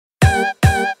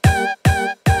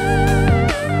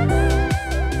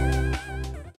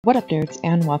What up, nerds,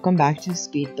 and welcome back to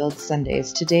Speed Build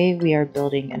Sundays. Today we are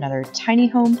building another tiny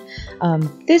home.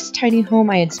 This tiny home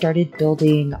I had started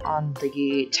building on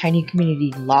the tiny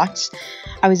community lot.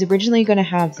 I was originally going to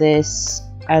have this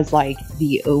as like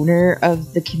the owner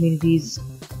of the community's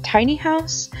tiny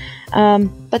house,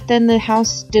 but then the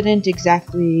house didn't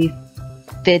exactly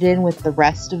fit in with the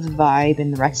rest of the vibe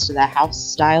and the rest of the house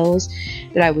styles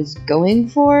that I was going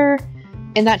for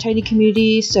in that tiny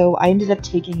community, so I ended up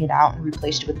taking it out and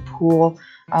replaced it with a pool,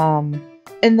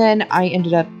 and then I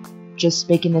ended up just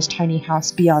making this tiny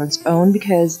house be on its own,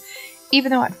 because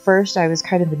even though at first I was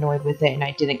kind of annoyed with it and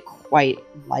I didn't quite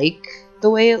like the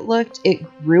way it looked, it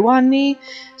grew on me,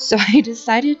 so I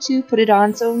decided to put it on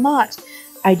its own lot.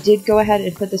 I did go ahead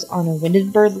and put this on a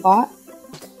winded bird lot.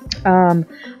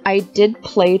 I did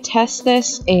play test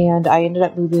this, and I ended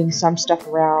up moving some stuff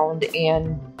around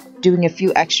and doing a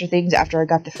few extra things after I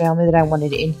got the family that I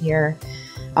wanted in here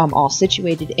all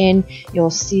situated in.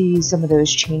 You'll see some of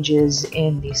those changes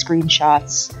in the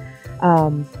screenshots,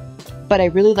 but I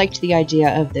really liked the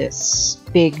idea of this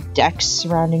big deck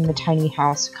surrounding the tiny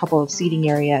house, a couple of seating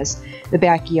areas. The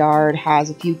backyard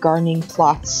has a few gardening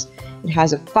plots. It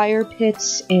has a fire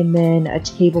pit and then a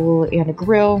table and a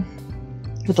grill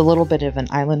with a little bit of an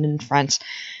island in front.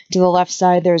 To the left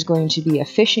side, there's going to be a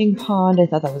fishing pond. I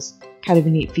thought that was kind of a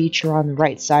neat feature. On the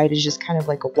right side is just kind of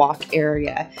like a walk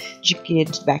area that you can get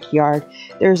into the backyard.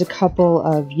 There's a couple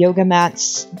of yoga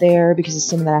mats there because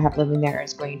someone that I have living there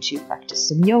is going to practice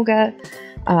some yoga.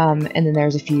 And then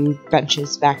there's a few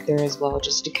benches back there as well,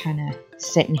 just to kind of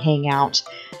sit and hang out.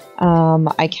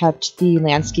 I kept the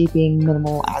landscaping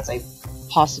minimal as I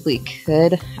possibly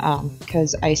could,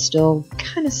 because I still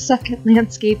kind of suck at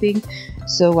landscaping,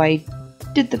 so I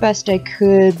did the best I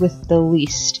could with the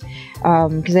least,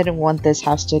 because I didn't want this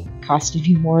house to cost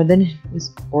any more than it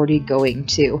was already going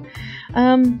to.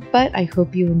 But I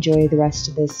hope you enjoy the rest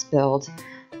of this build,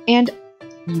 and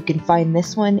you can find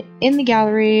this one in the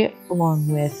gallery along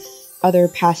with other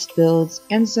past builds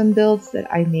and some builds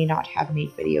that I may not have made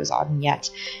videos on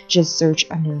yet. Just search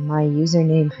under my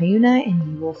username Haiyuna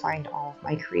and you will find all of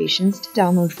my creations to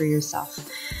download for yourself.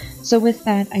 So with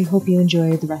that, I hope you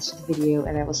enjoy the rest of the video,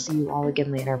 and I will see you all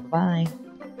again later. Bye!